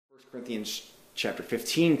Corinthians chapter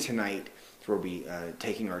 15 tonight. That's where we'll be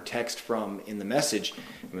taking our text from in the message.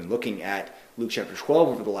 We've been looking at Luke chapter 12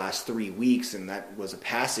 over the last 3 weeks, and that was a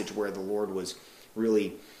passage where the Lord was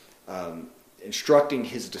really instructing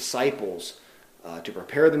his disciples to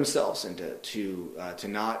prepare themselves and to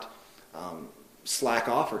not slack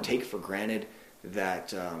off or take for granted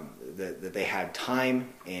that they had time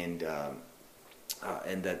and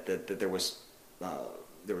that there was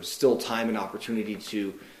still time and opportunity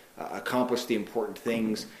to accomplish the important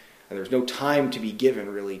things. And there's no time to be given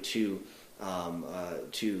really to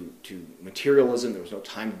materialism. There was no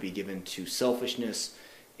time to be given to selfishness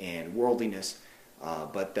and worldliness.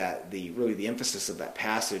 But that the emphasis of that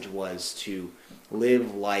passage was to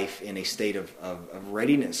live life in a state of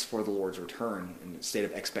readiness for the Lord's return, in a state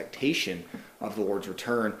of expectation of the Lord's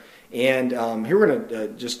return. And here we're going to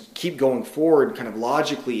just keep going forward kind of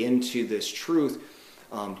logically into this truth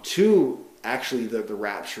to actually the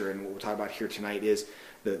rapture. And what we'll talk about here tonight is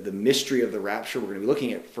the mystery of the rapture. We're going to be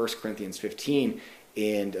looking at 1 Corinthians 15.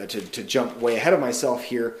 And to jump way ahead of myself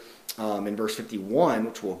here, in verse 51,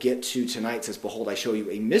 which we'll get to tonight, says, "Behold, I show you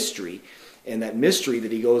a mystery." And that mystery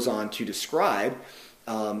that he goes on to describe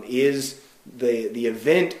is the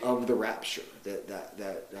event of the rapture.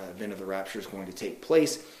 That event of the rapture is going to take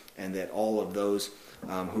place, and that all of those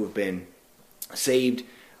who have been saved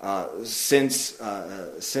since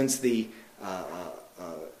the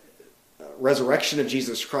resurrection of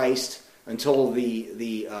Jesus Christ until the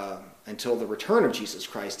return of Jesus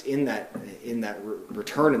Christ in that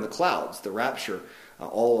return in the clouds, the rapture,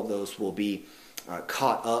 all of those will be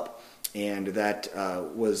caught up, and that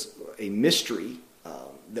was a mystery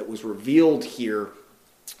that was revealed here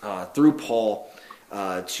through Paul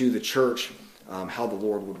to the church, how the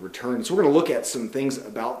Lord would return. So we're going to look at some things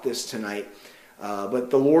about this tonight, but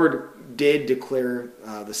the Lord did declare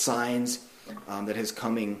the signs that his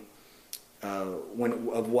coming,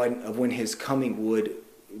 when his coming would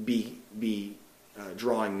be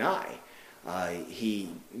drawing nigh. He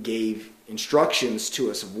gave instructions to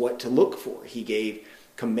us of what to look for. He gave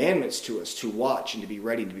commandments to us to watch and to be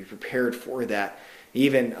ready, to be prepared for that.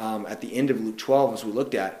 Even at the end of Luke 12, as we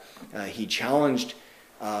looked at, he challenged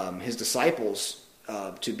his disciples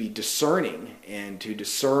to be discerning and to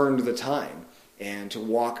discern the time and to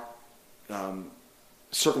walk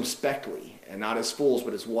circumspectly and not as fools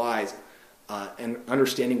but as wise, and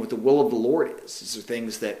understanding what the will of the Lord is. These are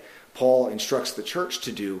things that Paul instructs the church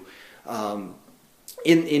to do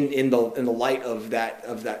in the light of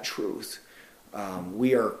that truth.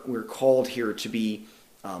 We're called here to be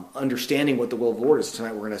understanding what the will of the Lord is.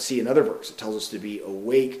 Tonight we're going to see another verse. It tells us to be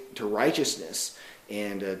awake to righteousness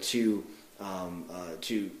and to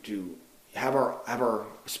have our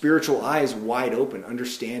spiritual eyes wide open,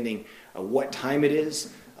 understanding what time it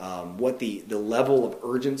is, what the level of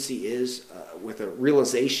urgency is, with a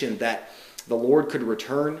realization that the Lord could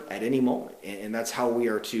return at any moment. And that's how we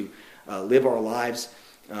are to live our lives.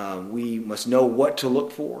 We must know what to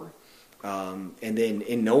look for. And then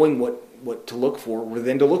in knowing what to look for, we're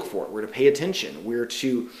then to look for it. We're to pay attention. We're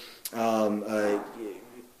to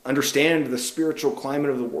understand the spiritual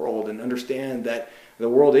climate of the world and understand that the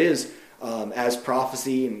world is, as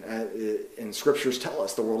prophecy and scriptures tell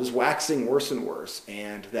us, the world is waxing worse and worse,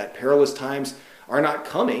 and that perilous times are not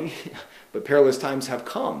coming, but perilous times have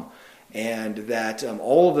come, and that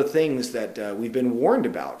all of the things that we've been warned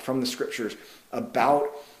about from the scriptures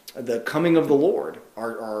about the coming of the Lord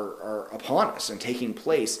are upon us and taking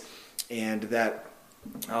place, and that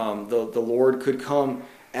the Lord could come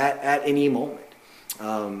at any moment.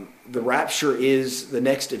 The rapture is the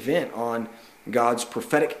next event on God's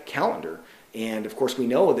prophetic calendar. And of course we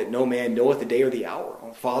know that no man knoweth the day or the hour.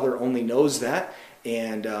 Our Father only knows that.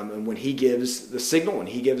 And when he gives the signal, when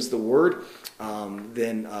he gives the word,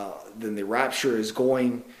 then the rapture is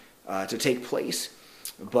going to take place.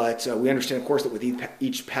 But we understand, of course, that with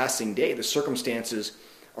each passing day, the circumstances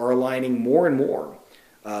are aligning more and more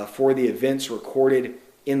for the events recorded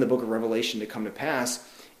in the book of Revelation to come to pass.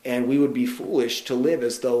 And we would be foolish to live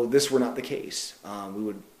as though this were not the case.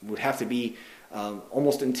 We would have to be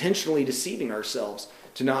almost intentionally deceiving ourselves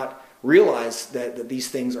to not realize that these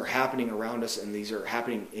things are happening around us, and these are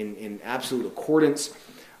happening in absolute accordance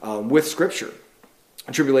with Scripture.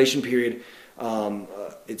 The tribulation period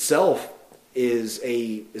itself is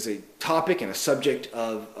a topic and a subject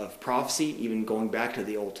of prophecy, even going back to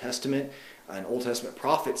the Old Testament. And Old Testament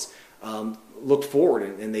prophets looked forward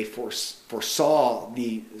and they foresaw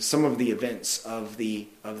some of the events of the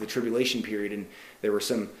tribulation period, and there were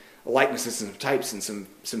some likenesses and some types and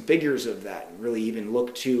some figures of that, and really even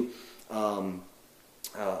looked to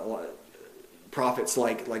prophets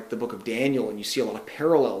like the book of Daniel, and you see a lot of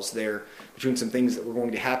parallels there between some things that were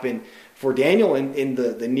going to happen for Daniel in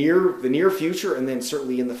the near future, and then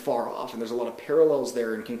certainly in the far off. And there's a lot of parallels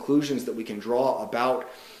there and conclusions that we can draw about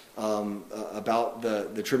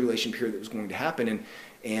the tribulation period that was going to happen.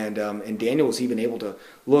 And Daniel was even able to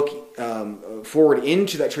look forward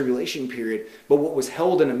into that tribulation period. But what was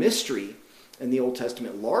held in a mystery in the Old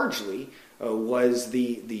Testament largely was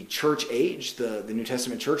the church age, the New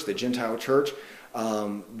Testament church, the Gentile church,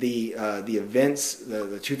 the events,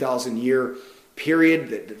 the 2,000-year period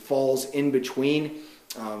that falls in between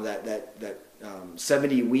that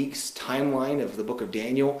 70 weeks timeline of the book of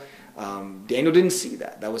Daniel. Daniel didn't see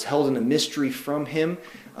that. That was held in a mystery from him.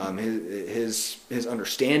 His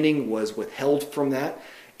understanding was withheld from that.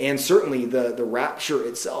 And certainly the rapture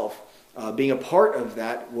itself, being a part of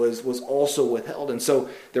that, was also withheld. And so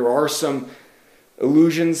there are some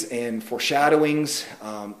allusions and foreshadowings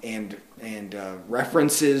and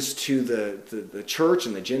references to the church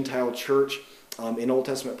and the Gentile church in Old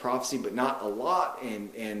Testament prophecy, but not a lot.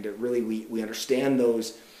 And really we understand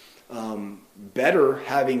those better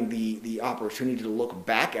having the opportunity to look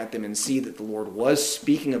back at them and see that the Lord was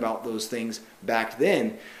speaking about those things back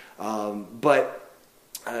then. But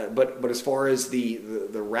as far as the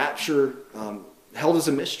rapture, held as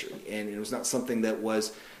a mystery, and it was not something that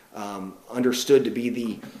was understood to be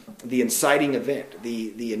the inciting event,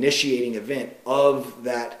 the initiating event of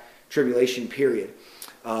that tribulation period.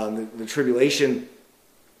 The tribulation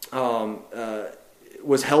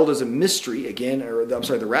was held as a mystery again,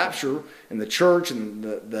 the rapture and the church and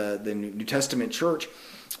the New Testament church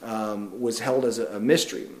was held as a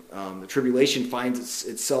mystery. The tribulation finds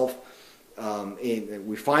itself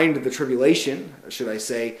we find the tribulation, should I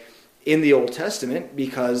say, in the Old Testament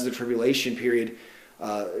because the tribulation period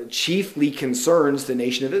chiefly concerns the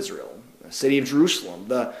nation of Israel, the city of Jerusalem,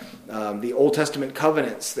 the Old Testament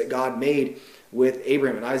covenants that God made with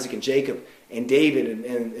Abraham and Isaac and Jacob and David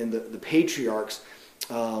and the patriarchs.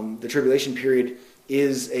 The tribulation period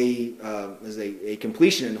is a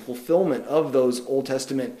completion and fulfillment of those Old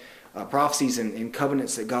Testament prophecies and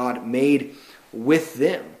covenants that God made with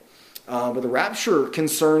them. But the rapture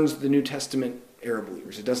concerns the New Testament era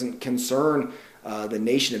believers. It doesn't concern the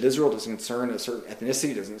nation of Israel. It doesn't concern a certain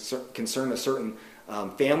ethnicity. It doesn't concern a certain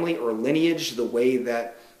family or lineage the way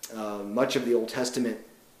that much of the Old Testament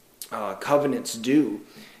covenants do.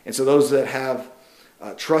 And so those that have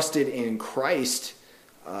trusted in Christ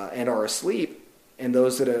and are asleep, and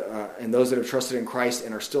those that have trusted in Christ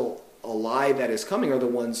and are still alive at His coming, are the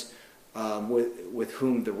ones with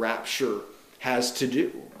whom the rapture has to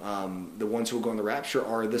do. The ones who will go in the rapture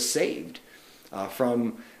are the saved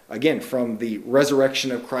from the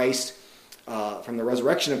resurrection of Christ,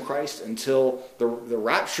 until the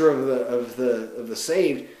rapture of the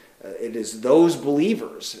saved. It is those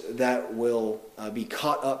believers that will be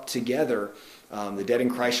caught up together. The dead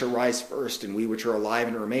in Christ shall rise first, and we which are alive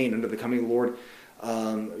and remain under the coming of the Lord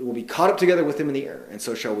will be caught up together with Him in the air, and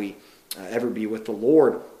so shall we ever be with the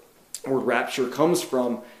Lord. The word rapture comes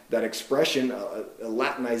from that expression, a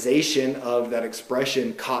Latinization of that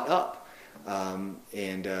expression, caught up.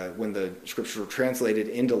 And when the scriptures were translated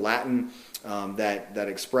into Latin, that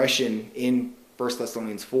expression in 1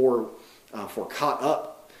 Thessalonians 4 for caught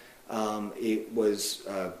up, it was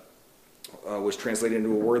translated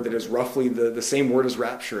into a word that is roughly the same word as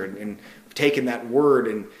rapture, and taken that word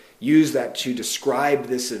and used that to describe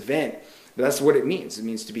this event. But that's what it means. It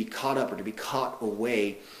means to be caught up or to be caught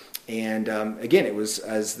away. And again, it was,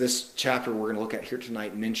 as this chapter we're going to look at here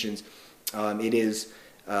tonight mentions, it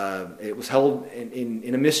was held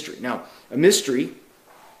in a mystery. Now, a mystery,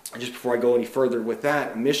 just before I go any further with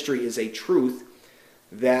that, a mystery is a truth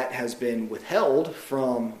that has been withheld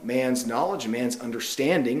from man's knowledge and man's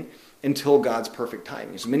understanding until God's perfect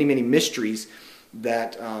timing. So many mysteries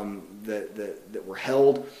that were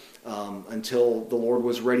held until the Lord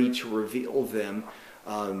was ready to reveal them.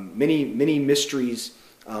 Many mysteries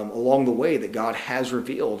along the way that God has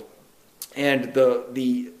revealed, and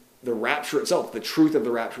the rapture itself, the truth of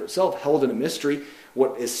the rapture itself, held in a mystery.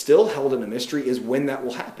 What is still held in a mystery is when that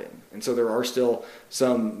will happen, and so there are still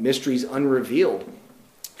some mysteries unrevealed.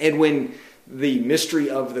 And when the mystery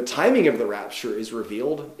of the timing of the rapture is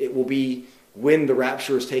revealed, it will be when the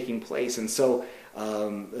rapture is taking place. And so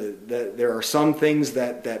there are some things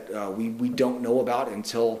that we don't know about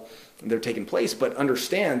until they're taking place, but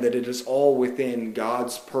understand that it is all within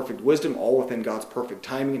God's perfect wisdom, all within God's perfect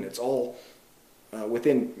timing, and it's all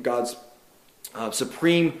within God's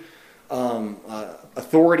supreme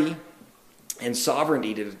authority and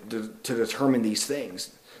sovereignty to determine these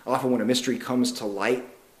things. Often when a mystery comes to light,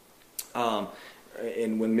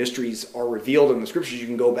 and when mysteries are revealed in the scriptures, you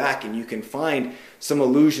can go back and you can find some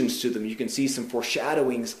allusions to them. You can see some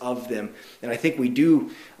foreshadowings of them. And I think we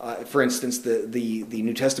do, for instance, the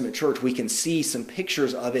New Testament church, we can see some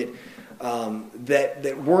pictures of it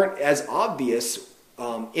that weren't as obvious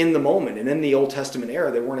in the moment. And in the Old Testament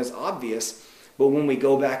era, they weren't as obvious. But when we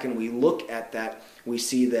go back and we look at that, we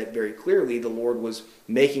see that very clearly the Lord was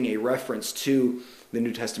making a reference to the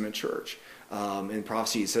New Testament church. In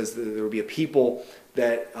prophecy, it says that there will be a people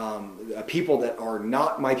that are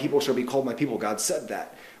not my people shall be called my people. God said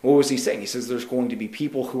that. What was he saying? He says there's going to be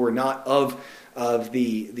people who are not of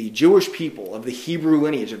the Jewish people, of the Hebrew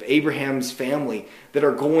lineage, of Abraham's family, that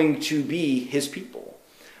are going to be his people.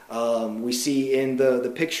 We see in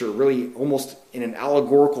the picture, really almost in an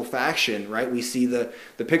allegorical fashion, right? We see the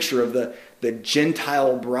picture of the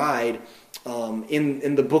Gentile bride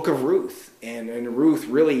in the book of Ruth. And Ruth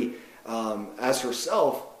really, as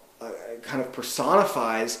herself, kind of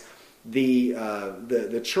personifies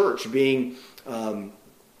the church being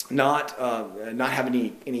not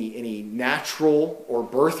having any natural or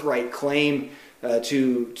birthright claim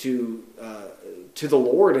to the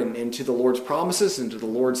Lord and to the Lord's promises and to the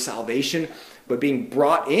Lord's salvation, but being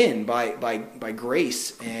brought in by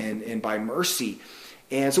grace and by mercy.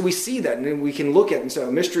 And so we see that, and then we can look at it and say,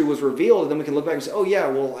 a mystery was revealed, and then we can look back and say, oh yeah,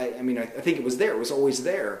 well, I think it was there. It was always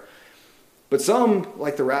there. But some,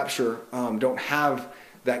 like the rapture, don't have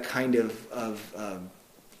that kind of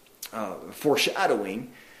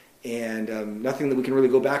foreshadowing, and nothing that we can really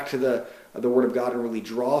go back to the Word of God and really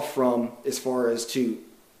draw from as far as to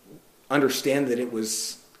understand that it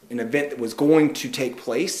was an event that was going to take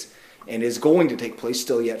place and is going to take place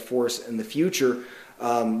still yet for us in the future,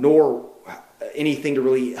 nor anything to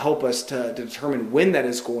really help us to determine when that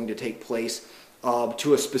is going to take place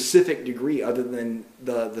to a specific degree other than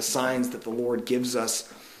the signs that the Lord gives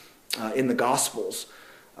us in the Gospels.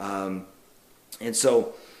 And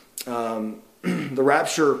so the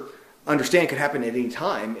rapture, understand, could happen at any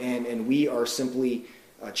time, and we are simply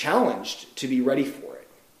challenged to be ready for it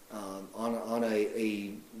on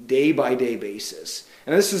a day-by-day basis.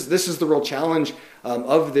 And this is the real challenge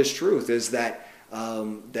of this truth, is that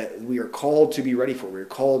we are called to be ready for it. We are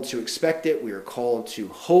called to expect it. We are called to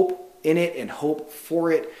hope in it and hope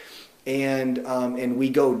for it. And we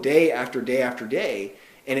go day after day after day,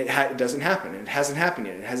 and it doesn't happen. It hasn't happened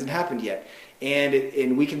yet. It hasn't happened yet.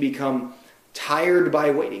 And we can become tired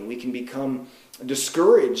by waiting. We can become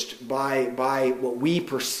discouraged by what we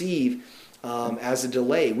perceive as a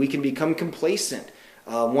delay. We can become complacent.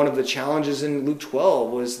 One of the challenges in Luke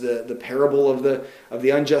 12 was the parable of the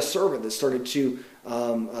unjust servant that started to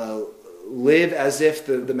live as if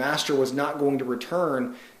the master was not going to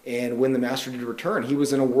return, and when the master did return, he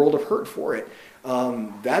was in a world of hurt for it.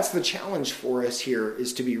 That's the challenge for us here,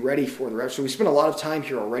 is to be ready for the rapture. So we spent a lot of time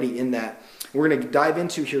here already in that. We're going to dive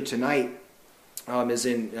into here tonight is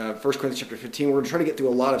in 1 Corinthians chapter 15. We're going to try to get through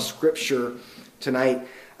a lot of scripture tonight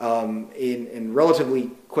in relatively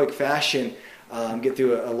quick fashion, get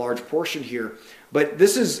through a large portion here. But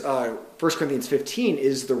this is 1 Corinthians 15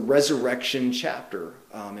 is the resurrection chapter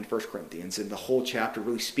in 1 Corinthians. And the whole chapter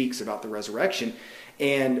really speaks about the resurrection.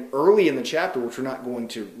 And early in the chapter, which we're not going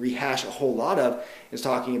to rehash a whole lot of, is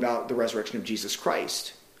talking about the resurrection of Jesus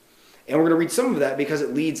Christ. And we're going to read some of that because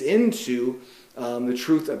it leads into the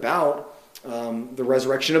truth about the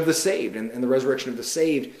resurrection of the saved. And the resurrection of the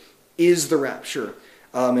saved is the rapture.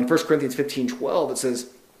 In 1 Corinthians 15:12, it says,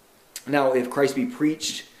 "Now if Christ be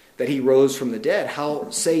preached that he rose from the dead, how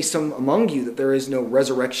say some among you that there is no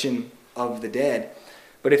resurrection of the dead?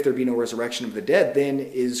 But if there be no resurrection of the dead, then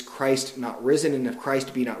is Christ not risen? And if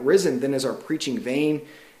Christ be not risen, then is our preaching vain,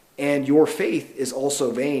 and your faith is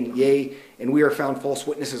also vain. Yea, and we are found false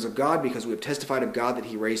witnesses of God, because we have testified of God that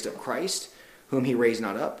he raised up Christ, whom he raised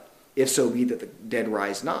not up, if so be that the dead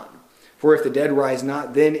rise not. For if the dead rise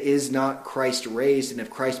not, then is not Christ raised. And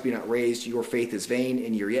if Christ be not raised, your faith is vain,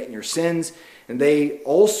 and you're yet in your sins. And they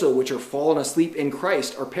also which are fallen asleep in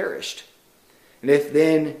Christ are perished. And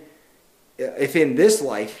if in this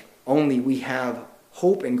life only we have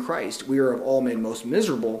hope in Christ, we are of all men most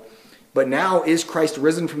miserable. But now is Christ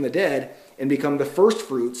risen from the dead and become the first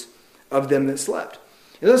fruits of them that slept."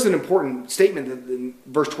 And that's an important statement that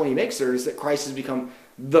verse 20 makes there, is that Christ has become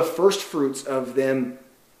the first fruits of them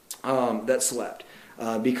that slept.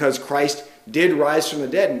 Because Christ did rise from the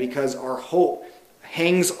dead, and because our hope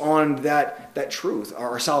hangs on that truth.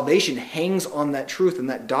 Our salvation hangs on that truth and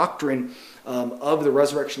that doctrine of the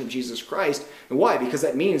resurrection of Jesus Christ. And why? Because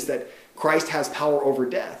that means that Christ has power over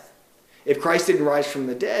death. If Christ didn't rise from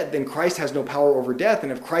the dead, then Christ has no power over death.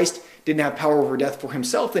 And if Christ didn't have power over death for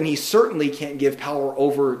himself, then he certainly can't give power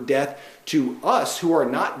over death to us who are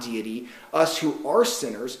not deity, us who are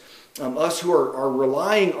sinners, us who are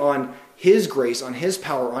relying on his grace, on his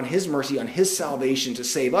power, on his mercy, on his salvation to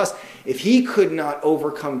save us. If he could not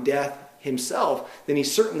overcome death himself, then he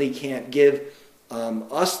certainly can't give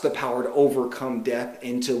us the power to overcome death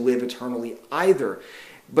and to live eternally either.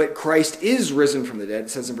 But Christ is risen from the dead. It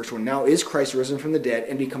says in verse 1, now is Christ risen from the dead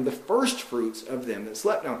and become the first fruits of them that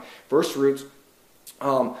slept. Now, first fruits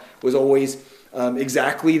was always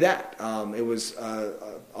exactly that. It was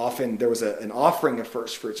often, there was an offering of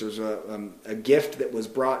first fruits. There was a gift that was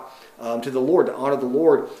brought to the Lord, to honor the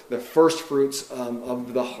Lord, the first fruits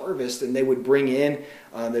of the harvest. And they would bring in,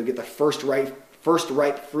 they would get the first ripe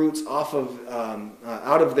fruits off of,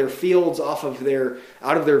 out of their fields, out of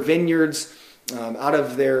their vineyards, out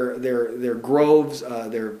of their groves,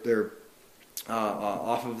 off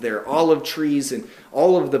of their olive trees, and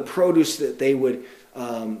all of the produce that they would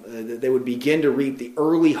begin to reap, the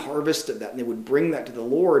early harvest of that, and they would bring that to the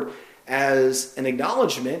Lord as an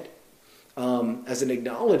acknowledgement, that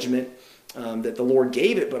the Lord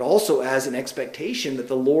gave it, but also as an expectation that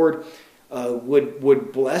the Lord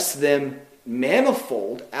would bless them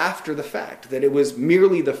manifold after the fact, that it was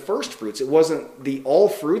merely the first fruits. It wasn't the all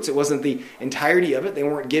fruits. It wasn't the entirety of it. They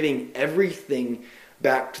weren't giving everything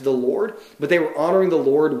back to the Lord, but they were honoring the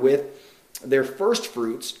Lord with their first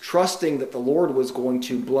fruits, trusting that the Lord was going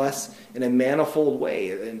to bless in a manifold way,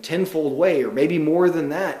 in a tenfold way, or maybe more than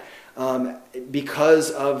that, because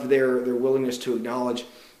of their willingness to acknowledge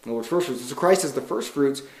the Lord's first fruits. So Christ is the first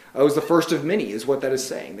fruits. Was the first of many, is what that is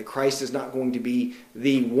saying. That Christ is not going to be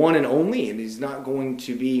the one and only, and he's not going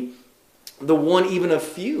to be the one even of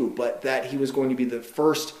few, but that he was going to be the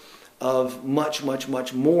first of much, much,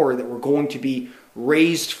 much more that were going to be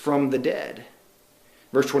raised from the dead.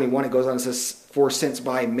 Verse 21, it goes on and says, for since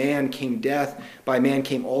by man came death, by man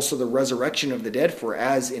came also the resurrection of the dead. For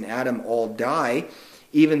as in Adam all die,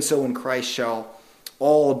 even so in Christ shall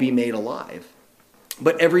all be made alive.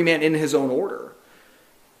 But every man in his own order.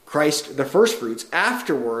 Christ, the first fruits,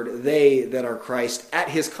 afterward, they that are Christ at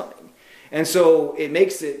his coming. And so it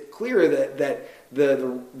makes it clear that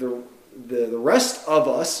the rest of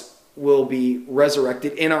us will be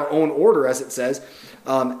resurrected in our own order, as it says,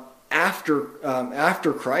 after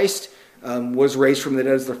Christ was raised from the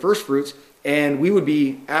dead as the first fruits, and we would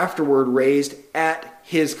be afterward raised at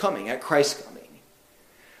his coming, at Christ's coming.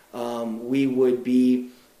 We would be,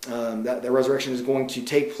 that resurrection is going to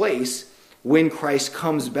take place when Christ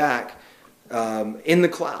comes back in the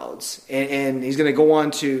clouds. And he's going to go on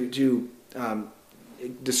to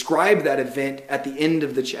describe that event at the end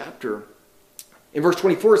of the chapter. In verse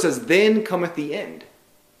 24 it says, then cometh the end.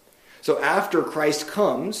 So after Christ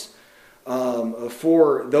comes,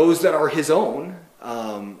 for those that are his own,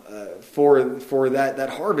 for that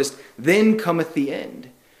harvest, then cometh the end.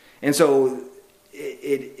 And so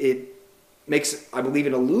it makes, I believe,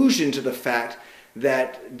 an allusion to the fact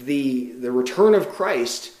that the return of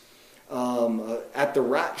Christ at the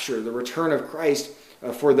rapture, the return of Christ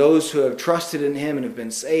for those who have trusted in him and have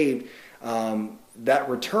been saved, that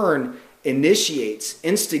return instigates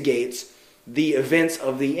the events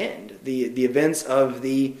of the end, the events of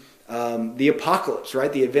the apocalypse,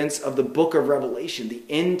 right? The events of the book of Revelation, the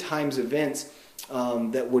end times events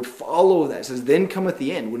that would follow that. It says, then cometh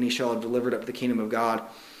the end, when he shall have delivered up the kingdom of God,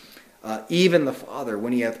 even the Father,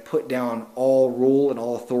 when he hath put down all rule and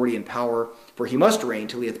all authority and power, for he must reign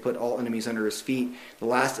till he hath put all enemies under his feet. The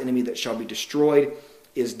last enemy that shall be destroyed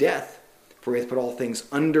is death, for he hath put all things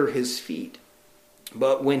under his feet.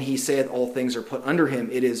 But when he saith all things are put under him,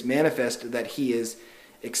 it is manifest that he is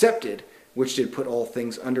accepted, which did put all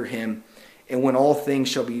things under him. And when all things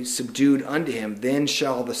shall be subdued unto him, then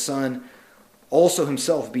shall the Son also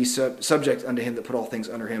himself be subject unto him that put all things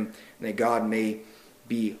under him, and that God may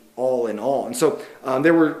be all in all. And so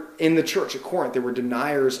there were, in the church at Corinth, there were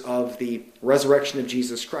deniers of the resurrection of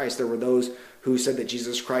Jesus Christ. There were those who said that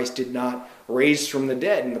Jesus Christ did not raise from the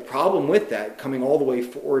dead. And the problem with that, coming all the way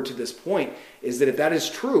forward to this point, is that if that is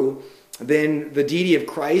true, then the deity of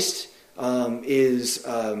Christ is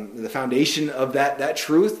the foundation of that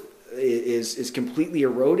truth is completely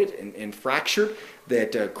eroded and fractured,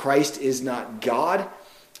 that Christ is not God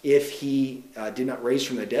if he did not raise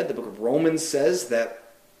from the dead. The book of Romans says that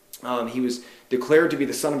he was declared to be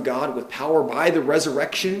the Son of God with power by the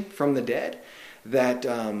resurrection from the dead, that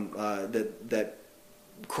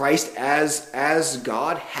Christ as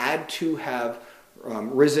God had to have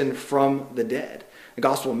risen from the dead. The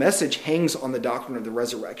gospel message hangs on the doctrine of the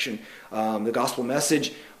resurrection. The gospel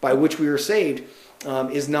message by which we are saved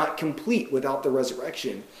is not complete without the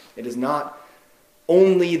resurrection. It is not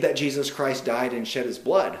only that Jesus Christ died and shed his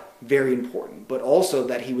blood, very important, but also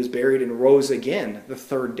that he was buried and rose again the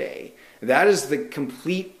third day. That is the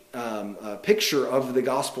complete picture of the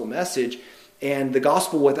gospel message, and the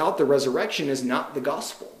gospel without the resurrection is not the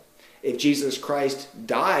gospel. If Jesus Christ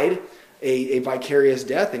died a vicarious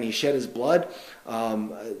death and he shed his blood,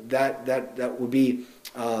 that would be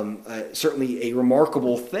certainly a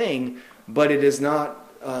remarkable thing, but it is not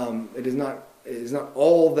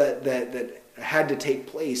all that had to take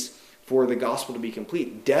place for the gospel to be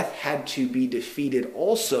complete. Death had to be defeated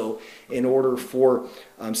also in order for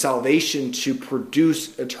salvation to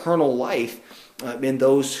produce eternal life in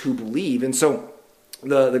those who believe. And so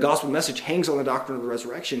the gospel message hangs on the doctrine of the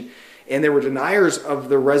resurrection. And there were deniers of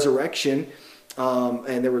the resurrection,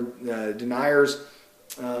 and there were deniers,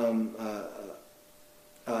 and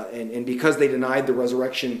because they denied the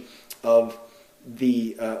resurrection of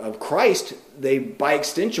Christ, they by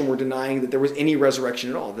extension were denying that there was any resurrection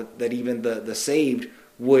at all, that even the saved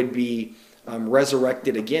would be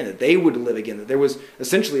resurrected again, that they would live again, that there was,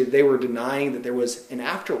 essentially they were denying that there was an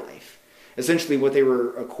afterlife. Essentially what they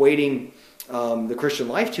were equating the Christian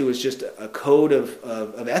life to is just a code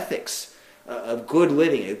of ethics, of good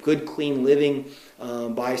living, a good clean living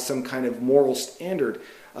by some kind of moral standard,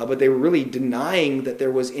 but they were really denying that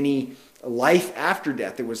there was any life after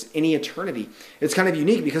death, there was any eternity. It's kind of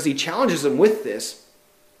unique because he challenges them with this,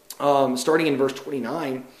 starting in verse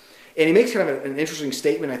 29, and he makes kind of an interesting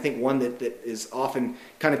statement, I think one that is often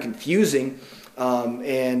kind of confusing,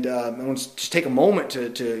 and I want to just take a moment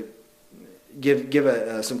to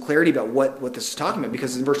give some clarity about what this is talking about,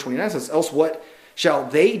 because in verse 29 it says, "Else what shall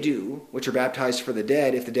they do which are baptized for the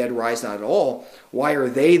dead, if the dead rise not at all? Why are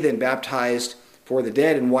they then baptized for the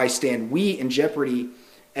dead, and why stand we in jeopardy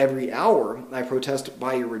every hour? I protest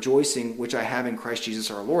by your rejoicing, which I have in Christ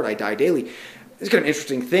Jesus our Lord. I die daily." It's kind of an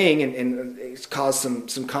interesting thing, and it's caused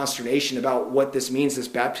some consternation about what this means, this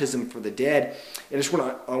baptism for the dead. And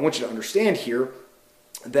I want you to understand here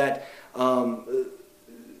that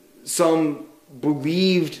some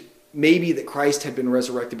believed maybe that Christ had been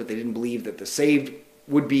resurrected, but they didn't believe that the saved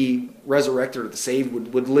would be resurrected, or the saved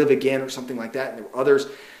would live again, or something like that. And there were others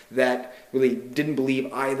that really didn't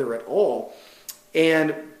believe either at all.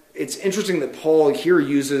 And it's interesting that Paul here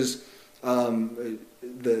uses the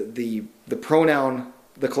pronoun,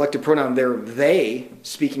 the collective pronoun there, they,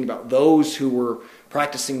 speaking about those who were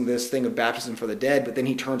practicing this thing of baptism for the dead, but then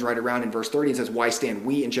he turns right around in verse 30 and says, "Why stand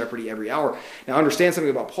we in jeopardy every hour?" Now understand something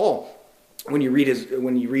about Paul. When you read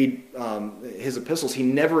his epistles, he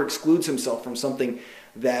never excludes himself from something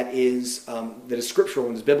that is scriptural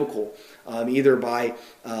and is biblical, either by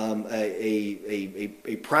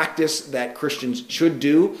a practice that Christians should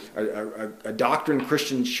do, a doctrine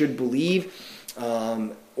Christians should believe,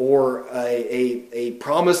 or a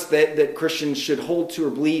promise that Christians should hold to or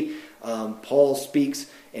believe. Paul speaks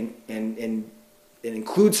and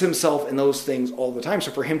includes himself in those things all the time. So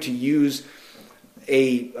for him to use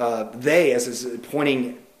they as is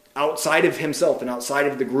pointing outside of himself and outside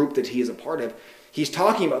of the group that he is a part of, he's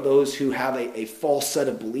talking about those who have a false set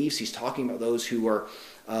of beliefs. He's talking about those who are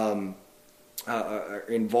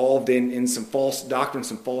involved in some false doctrine,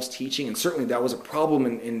 some false teaching, and certainly that was a problem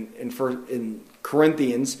in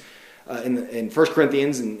Corinthians, in 1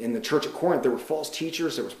 Corinthians, and in the church at Corinth. There were false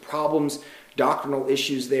teachers. There was problems, doctrinal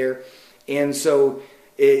issues there, and so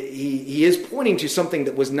he is pointing to something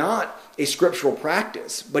that was not a scriptural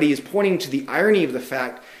practice, but he is pointing to the irony of the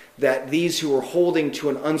fact that these who were holding to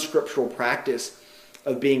an unscriptural practice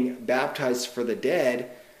of being baptized for the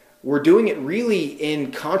dead were doing it really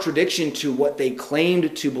in contradiction to what they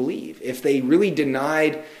claimed to believe. If they really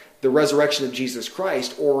denied the resurrection of Jesus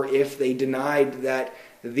Christ, or if they denied that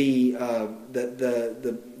the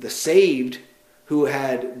saved who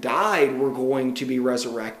had died were going to be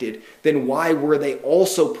resurrected, then why were they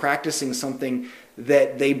also practicing something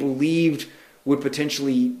that they believed would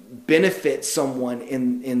potentially benefit someone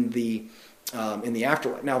in the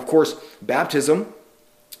afterlife? Now, of course, baptism,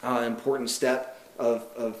 an important step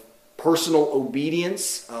of personal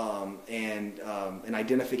obedience and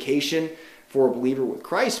identification for a believer with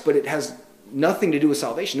Christ, but it has nothing to do with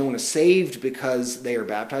salvation. No one is saved because they are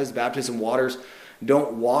baptized. Baptism waters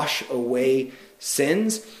don't wash away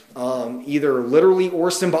sins, either literally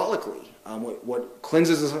or symbolically. What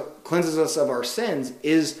cleanses us of our sins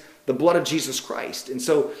is the blood of Jesus Christ. And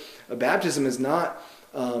so baptism is not,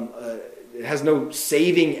 it has no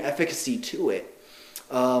saving efficacy to it.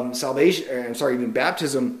 Even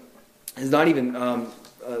baptism is not even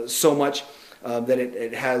so much that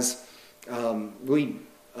it has really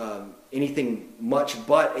anything much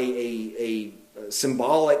but a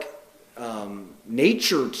symbolic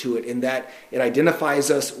nature to it, in that it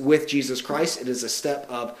identifies us with Jesus Christ. It is a step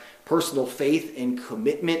of personal faith and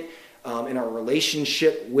commitment in our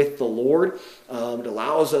relationship with the Lord. It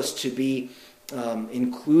allows us to be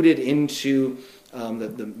included into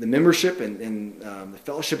the membership and the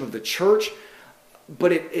fellowship of the church,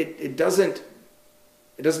 but it doesn't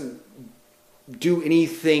do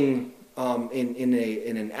anything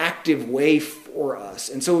in an active way for us.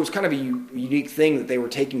 And so it was kind of a unique thing that they were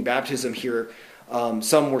taking baptism here.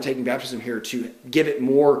 Some were taking baptism here to give it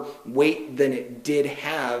more weight than it did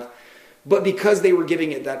have. But because they were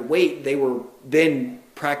giving it that weight, they were then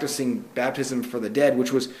practicing baptism for the dead,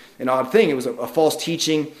 which was an odd thing. It was a false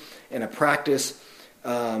teaching and a practice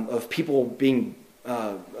of people being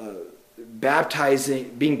baptized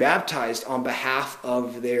on behalf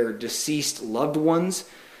of their deceased loved ones.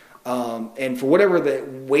 And for whatever the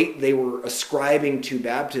weight they were ascribing to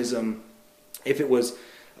baptism, if it was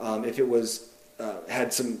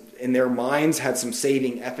had some, in their minds, had some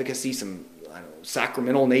saving efficacy, some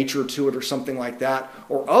sacramental nature to it or something like that,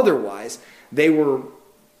 or otherwise, they were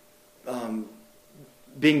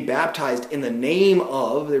being baptized in the name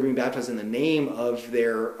of their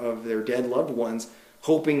dead loved ones,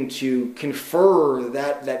 hoping to confer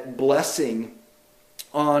that blessing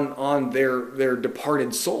on their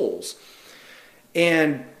departed souls.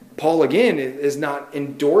 And Paul, again, is not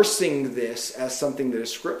endorsing this as something that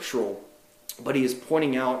is scriptural, but he is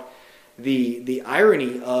pointing out the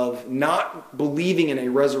irony of not believing in a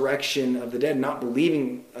resurrection of the dead, not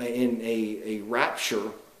believing in a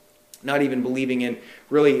rapture, not even believing in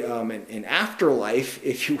really an afterlife,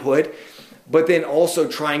 if you would, but then also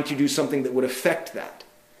trying to do something that would affect that.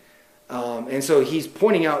 And so he's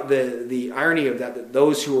pointing out the irony of that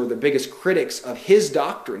those who are the biggest critics of his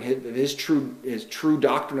doctrine, his true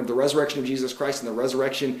doctrine of the resurrection of Jesus Christ and the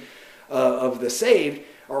resurrection of the saved,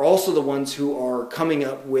 are also the ones who are coming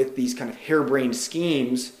up with these kind of harebrained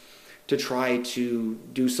schemes to try to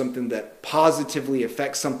do something that positively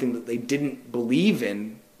affects something that they didn't believe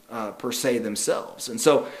in per se themselves. And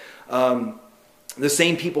so the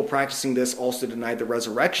same people practicing this also denied the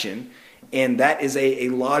resurrection, and that is a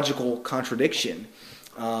logical contradiction.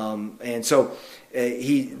 And so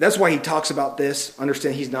that's why he talks about this.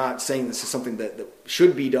 Understand, he's not saying this is something that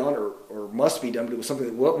should be done or must be done, but it was something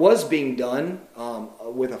that was being done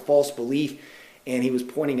with a false belief, and he was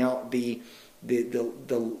pointing out the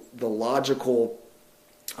logical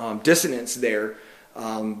dissonance there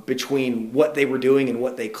between what they were doing and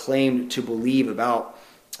what they claimed to believe about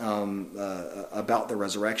the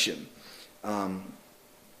resurrection.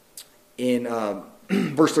 In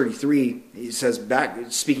verse 33, he says,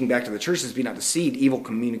 speaking back to the church, says, "Be not deceived. Evil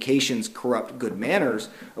communications corrupt good manners.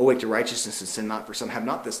 Awake to righteousness and sin not. For some have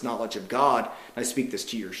not this knowledge of God. I speak this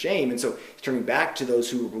to your shame." And so he's turning back to those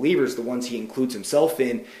who are believers, the ones he includes himself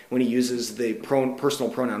in when he uses the personal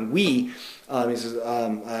pronoun we. He says,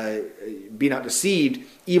 "Be not deceived.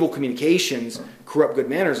 Evil communications corrupt good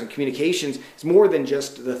manners." And communications is more than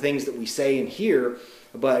just the things that we say and hear,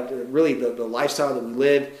 but really the lifestyle that we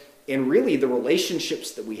live, and really the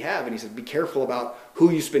relationships that we have. And he said, be careful about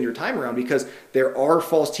who you spend your time around, because there are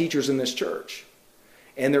false teachers in this church.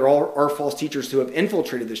 And there are false teachers who have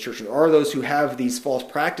infiltrated this church. And there are those who have these false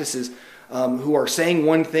practices who are saying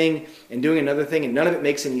one thing and doing another thing, and none of it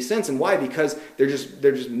makes any sense. And why? Because they're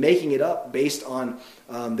just making it up based on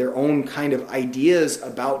their own kind of ideas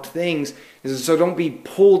about things. And so don't be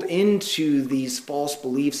pulled into these false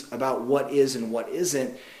beliefs about what is and what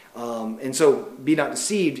isn't. And so be not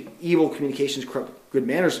deceived. Evil communications corrupt good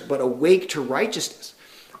manners, but awake to righteousness.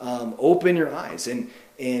 Open your eyes and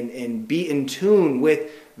be in tune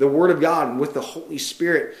with the Word of God and with the Holy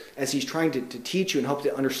Spirit as He's trying to teach you and help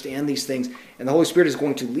to understand these things. And the Holy Spirit is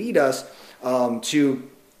going to lead us to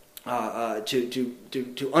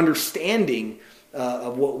understanding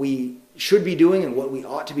of what we should be doing and what we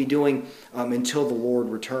ought to be doing until the Lord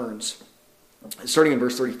returns. Starting in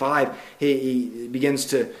verse 35, he begins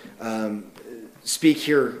to speak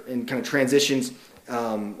here and kind of transitions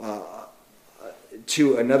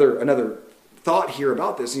to another thought here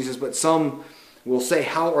about this. And he says, "But some will say,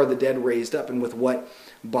 how are the dead raised up, and with what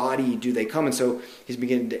body do they come?" And so he's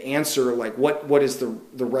beginning to answer, like, what is the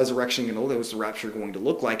resurrection going to look like? What's the rapture going to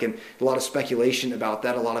look like? And a lot of speculation about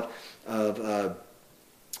that, a lot of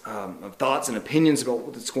thoughts and opinions about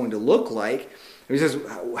what it's going to look like. And he says,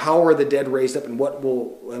 how are the dead raised up, and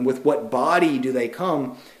with what body do they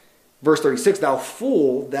come? Verse 36, "Thou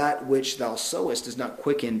fool, that which thou sowest is not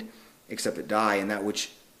quickened except it die, and that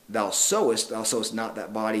which thou sowest not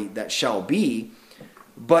that body that shall be,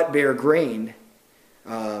 but bear grain.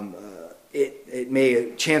 it may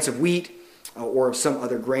a chance of wheat or of some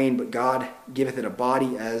other grain, but God giveth it a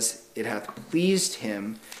body as it hath pleased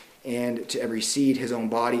him, and to every seed his own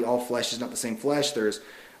body. All flesh is not the same flesh. There's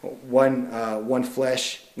one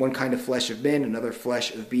flesh, one kind of flesh of men, another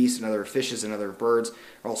flesh of beasts, another of fishes, another of birds.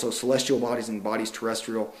 Also celestial bodies and bodies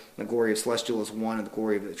terrestrial. The glory of celestial is one, and the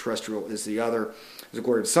glory of the terrestrial is the other. There's the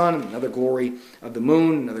glory of the sun, another glory of the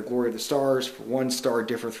moon, another glory of the stars. For one star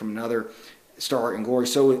differeth from another star in glory.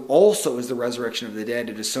 So also is the resurrection of the dead.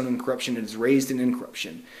 It is sown in corruption, it is raised in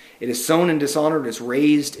incorruption. It is sown in dishonor, it is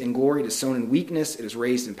raised in glory. It is sown in weakness, it is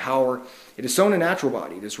raised in power. It is sown a natural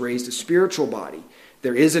body, it is raised a spiritual body.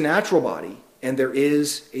 There is a natural body, and there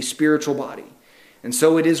is a spiritual body. And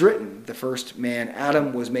so it is written, the first man,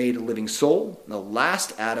 Adam, was made a living soul. The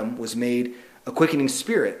last Adam was made a quickening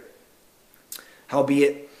spirit.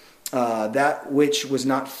 Howbeit, that which was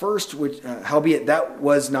not first, which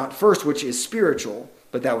is spiritual,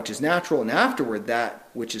 but that which is natural, and afterward that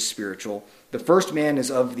which is spiritual. The first man is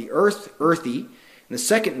of the earth, earthy, and the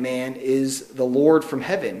second man is the Lord from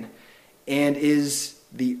heaven, and is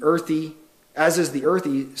the earthy. As is the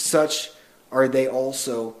earthy, such are they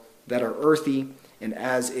also that are earthy, and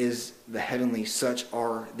as is the heavenly, such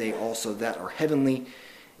are they also that are heavenly.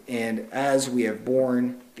 And as we have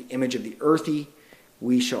borne the image of the earthy,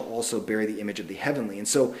 we shall also bear the image of the heavenly. And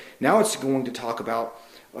so now it's going to talk about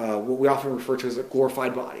what we often refer to as a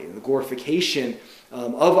glorified body, the glorification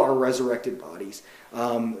of our resurrected bodies.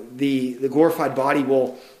 The glorified body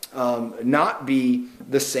will not be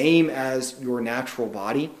the same as your natural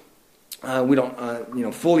body. We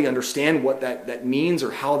don't fully understand what that means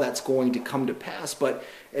or how that's going to come to pass, but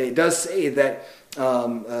it does say that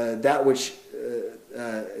that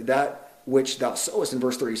which thou sowest in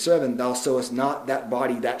verse 37, thou sowest not that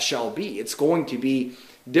body that shall be. It's going to be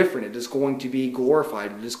different. It is going to be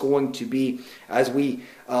glorified. It is going to be, as we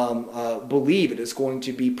believe, it is going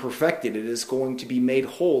to be perfected. It is going to be made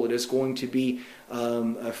whole. It is going to be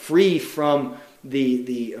free from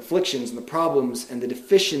the afflictions and the problems and the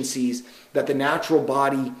deficiencies that the natural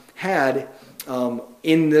body had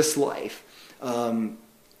in this life.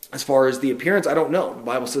 As far as the appearance, I don't know. The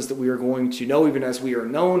Bible says that we are going to know even as we are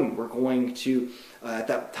known. We're going to, at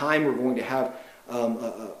that time, we're going to have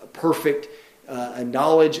a perfect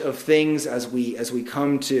knowledge of things as we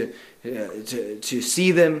come to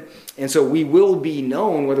see them. And so we will be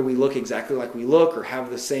known whether we look exactly like we look or have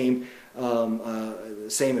the same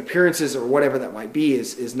appearances or whatever that might be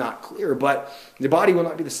is not clear. But the body will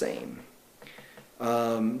not be the same.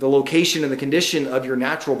 The location and the condition of your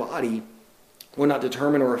natural body will not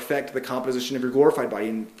determine or affect the composition of your glorified body.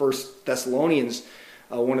 In 1 Thessalonians,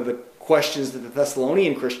 one of the questions that the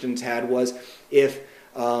Thessalonian Christians had was if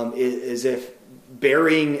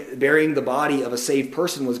burying the body of a saved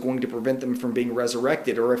person was going to prevent them from being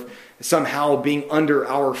resurrected, or if somehow being under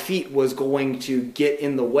our feet was going to get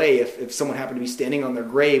in the way. If someone happened to be standing on their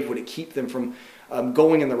grave, would it keep them from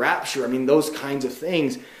going in the rapture? I mean, those kinds of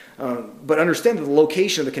things. But understand that the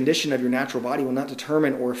location or the condition of your natural body will not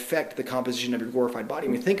determine or affect the composition of your glorified body.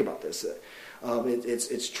 I mean, think about this.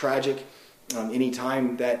 It's tragic any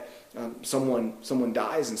time that someone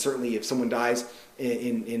dies, and certainly if someone dies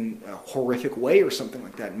in a horrific way or something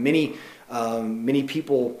like that. Many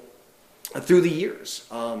people through the years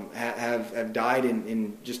have died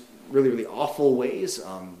in just really, really awful ways,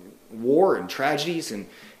 war and tragedies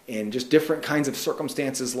and just different kinds of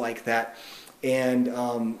circumstances like that. And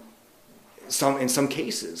in some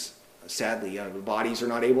cases, sadly, the bodies are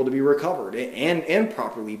not able to be recovered and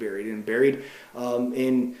properly buried and buried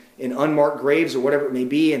in unmarked graves or whatever it may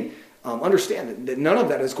be. And understand that none of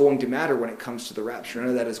that is going to matter when it comes to the rapture. None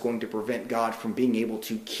of that is going to prevent God from being able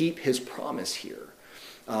to keep his promise here.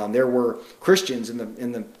 There were Christians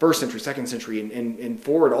in the first century, second century, and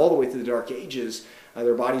forward all the way through the Dark Ages.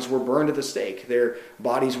 Their bodies were burned at the stake. Their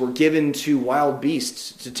bodies were given to wild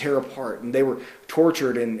beasts to tear apart, and they were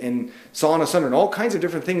tortured and sawn asunder, and all kinds of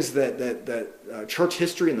different things that church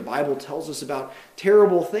history and the Bible tells us about.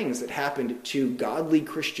 Terrible things that happened to godly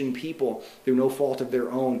Christian people through no fault of their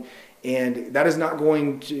own, and that is not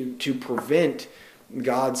going to prevent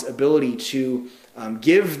God's ability to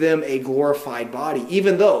give them a glorified body,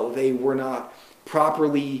 even though they were not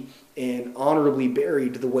properly and honorably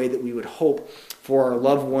buried the way that we would hope for our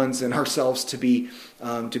loved ones and ourselves to be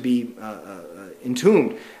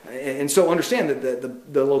entombed. And so understand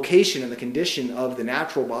that the location and the condition of the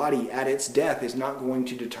natural body at its death is not going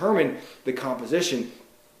to determine the composition.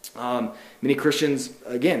 Many Christians,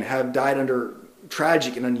 again, have died under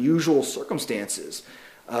tragic and unusual circumstances.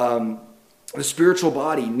 The spiritual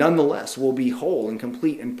body, nonetheless, will be whole and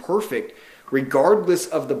complete and perfect, regardless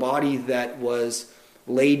of the body that was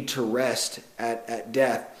laid to rest at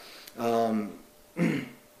death.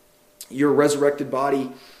 Your resurrected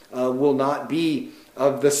body will not be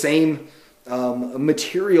of the same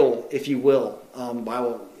material, if you will.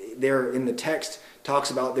 Bible there in the text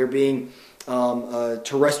talks about there being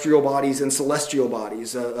terrestrial bodies and celestial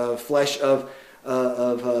bodies, flesh of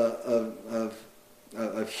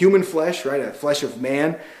human flesh, right? A flesh of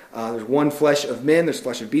man. There's one flesh of men. There's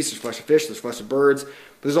flesh of beasts. There's flesh of fish. There's flesh of birds. But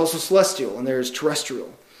there's also celestial and there's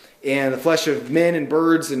terrestrial. And the flesh of men and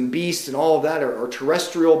birds and beasts and all of that are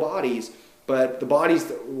terrestrial bodies. But the bodies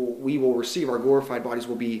that we will receive, our glorified bodies,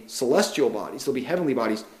 will be celestial bodies. They'll be heavenly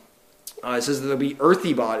bodies. It says that there'll be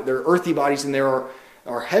earthy bodies. There are earthy bodies and there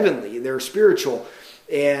are heavenly. They're spiritual.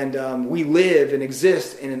 And we live and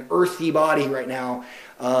exist in an earthy body right now.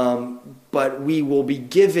 But we will be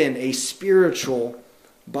given a spiritual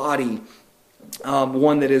body,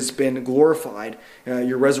 one that has been glorified.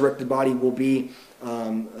 Your resurrected body will be,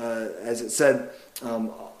 as it said,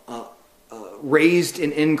 raised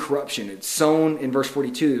in incorruption. It's sown in verse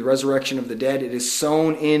 42, the resurrection of the dead. It is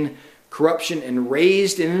sown in corruption and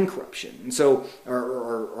raised in incorruption. And so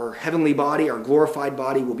our heavenly body, our glorified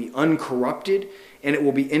body will be uncorrupted and it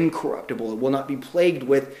will be incorruptible. It will not be plagued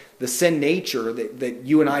with the sin nature that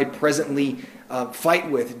you and I presently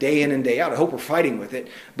fight with day in and day out. I hope we're fighting with it.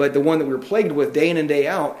 But the one that we're plagued with day in and day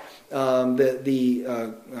out,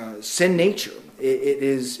 the sin nature,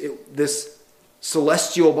 this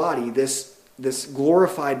celestial body, this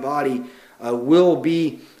glorified body will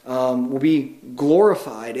be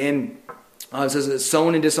glorified, and it says it's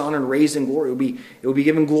sown in dishonor and raised in glory. It will be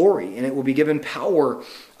given glory, and it will be given power.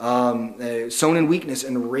 Sown in weakness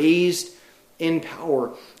and raised in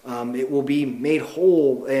power. It will be made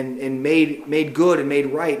whole and made good and made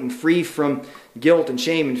right and free from guilt and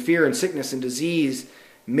shame and fear and sickness and disease.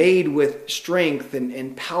 Made with strength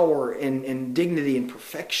and power and dignity and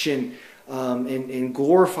perfection. And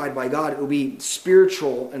glorified by God. It will be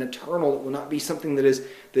spiritual and eternal. It will not be something that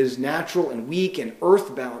is natural and weak and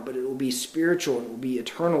earthbound, but it will be spiritual. It will be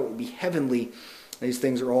eternal. It will be heavenly. These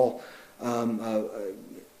things are all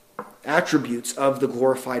attributes of the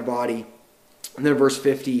glorified body. And then verse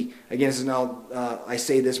 50, again, it says, "Now I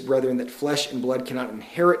say this, brethren, that flesh and blood cannot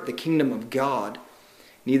inherit the kingdom of God,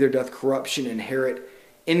 neither doth corruption inherit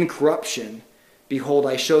incorruption. Behold,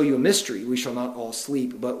 I show you a mystery. We shall not all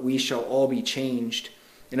sleep, but we shall all be changed.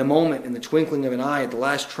 In a moment, in the twinkling of an eye, at the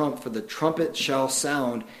last trump, for the trumpet shall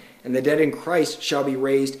sound, and the dead in Christ shall be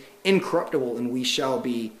raised incorruptible, and we shall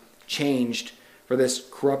be changed. For this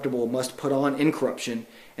corruptible must put on incorruption,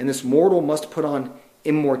 and this mortal must put on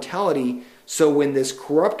immortality. So when this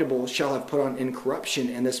corruptible shall have put on incorruption,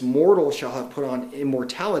 and this mortal shall have put on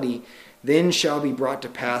immortality, then shall be brought to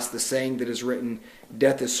pass the saying that is written,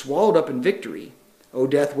 Death is swallowed up in victory. O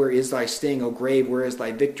death, where is thy sting? O grave, where is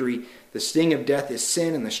thy victory? The sting of death is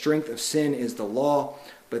sin, and the strength of sin is the law.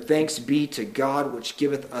 But thanks be to God, which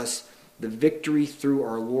giveth us the victory through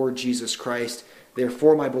our Lord Jesus Christ.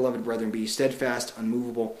 Therefore, my beloved brethren, be steadfast,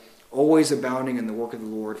 unmovable, always abounding in the work of the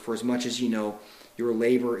Lord, for as much as ye know, your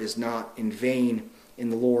labor is not in vain in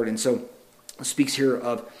the Lord." And so it speaks here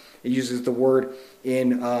of, it uses the word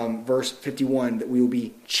in verse 51 that we will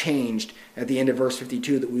be changed. At the end of verse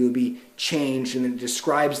 52 that we will be changed. And it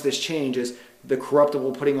describes this change as the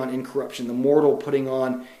corruptible putting on incorruption, the mortal putting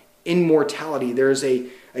on immortality. There's a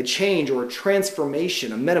change or a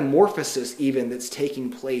transformation, a metamorphosis even that's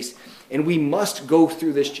taking place. And we must go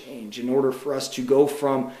through this change in order for us to go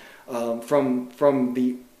from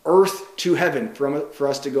the earth to heaven, for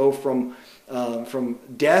us to go from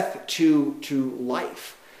death to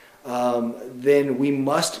life. Then we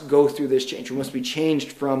must go through this change. We must be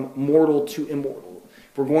changed from mortal to immortal.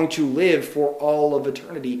 If we're going to live for all of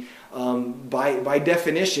eternity, by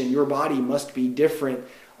definition, your body must be different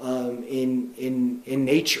in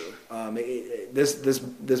nature.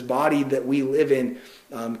 This body that we live in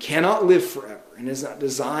cannot live forever and is not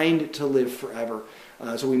designed to live forever.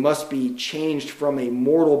 So we must be changed from a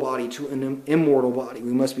mortal body to an immortal body.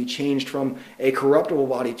 We must be changed from a corruptible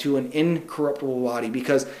body to an incorruptible body,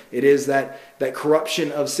 because it is that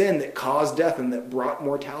corruption of sin that caused death and that brought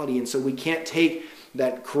mortality. And so we can't take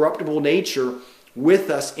that corruptible nature with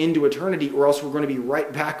us into eternity, or else we're going to be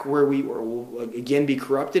right back where we were. We'll again be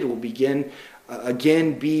corrupted. We'll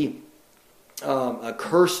again be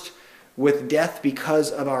cursed with death because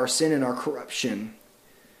of our sin and our corruption.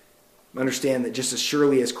 Understand that just as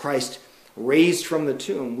surely as Christ raised from the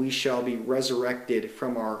tomb, we shall be resurrected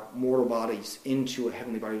from our mortal bodies into a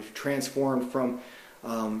heavenly body, transformed from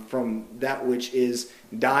that which is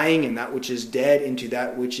dying and that which is dead into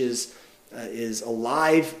that which is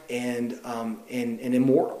alive and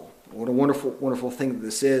immortal. What a wonderful, wonderful thing that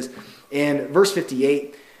this is. And verse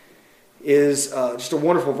 58 is just a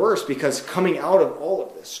wonderful verse, because coming out of all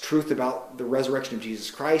of this, truth about the resurrection of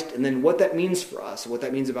Jesus Christ, and then what that means for us, what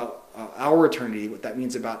that means about our eternity, what that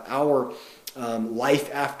means about our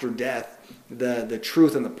life after death, the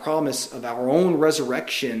truth and the promise of our own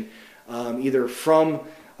resurrection, either from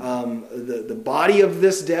the body of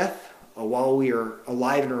this death while we are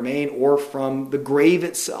alive and remain, or from the grave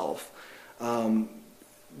itself.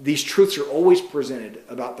 These truths are always presented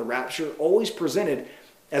about the rapture, always presented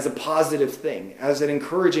as a positive thing, as an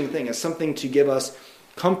encouraging thing, as something to give us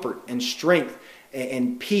comfort and strength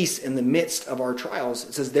and peace in the midst of our trials.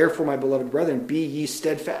 It says, therefore, my beloved brethren, be ye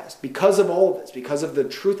steadfast. Because of all of this, because of the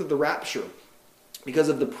truth of the rapture, because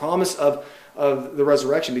of the promise of the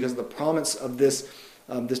resurrection, because of the promise of this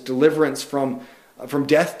deliverance from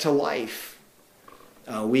death to life,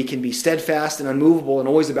 we can be steadfast and unmovable and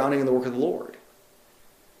always abounding in the work of the Lord.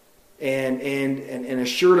 And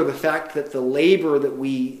assured of the fact that the labor that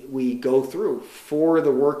we go through for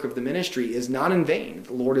the work of the ministry is not in vain.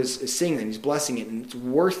 The Lord is seeing it, He's blessing it, and it's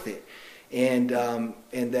worth it. And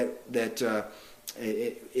that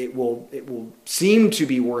it will seem to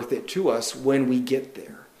be worth it to us when we get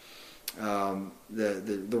there.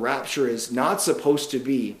 The rapture is not supposed to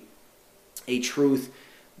be a truth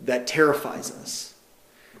that terrifies us.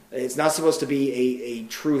 It's not supposed to be a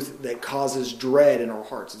truth that causes dread in our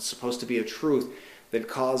hearts. It's supposed to be a truth that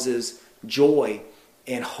causes joy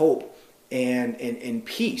and hope and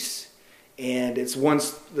peace. And it's one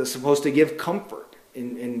that's supposed to give comfort.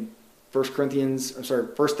 In 1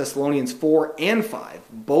 Thessalonians 4 and 5,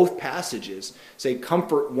 both passages say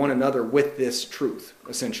comfort one another with this truth,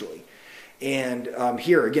 essentially. And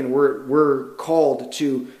here, again, we're called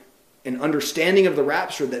to an understanding of the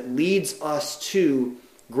rapture that leads us to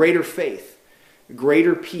greater faith,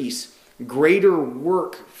 greater peace, greater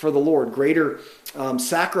work for the Lord, greater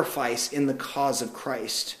sacrifice in the cause of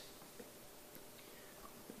Christ.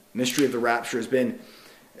 Mystery of the rapture has been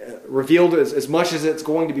revealed as much as it's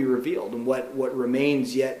going to be revealed. And what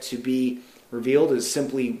remains yet to be revealed is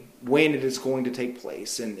simply when it is going to take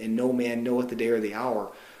place. And no man knoweth the day or the hour.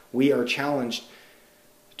 We are challenged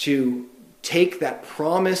to take that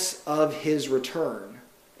promise of His return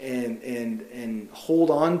and hold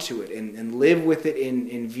on to it and live with it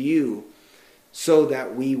in view, so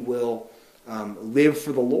that we will live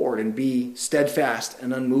for the Lord and be steadfast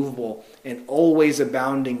and unmovable and always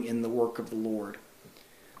abounding in the work of the Lord.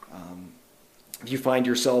 If you find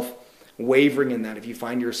yourself wavering in that, if you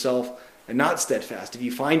find yourself not steadfast, if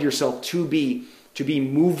you find yourself to be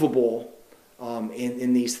movable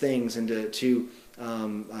in these things, and to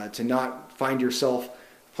not find yourself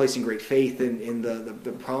placing great faith in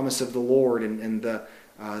the promise of the Lord and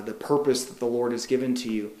the purpose that the Lord has given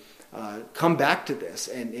to you, come back to this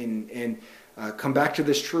and come back to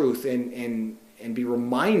this truth and be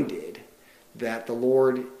reminded that the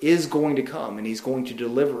Lord is going to come and He's going to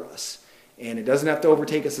deliver us. And it doesn't have to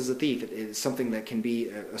overtake us as a thief. It is something that can be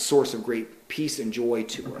a source of great peace and joy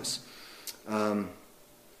to us.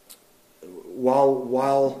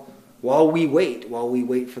 While we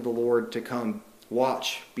wait for the Lord to come,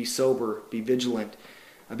 watch, be sober, be vigilant,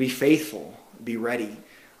 be faithful, be ready.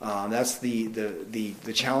 That's the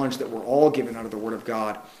challenge that we're all given out of the Word of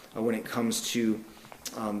God when it comes to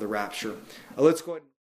the rapture. Let's go ahead.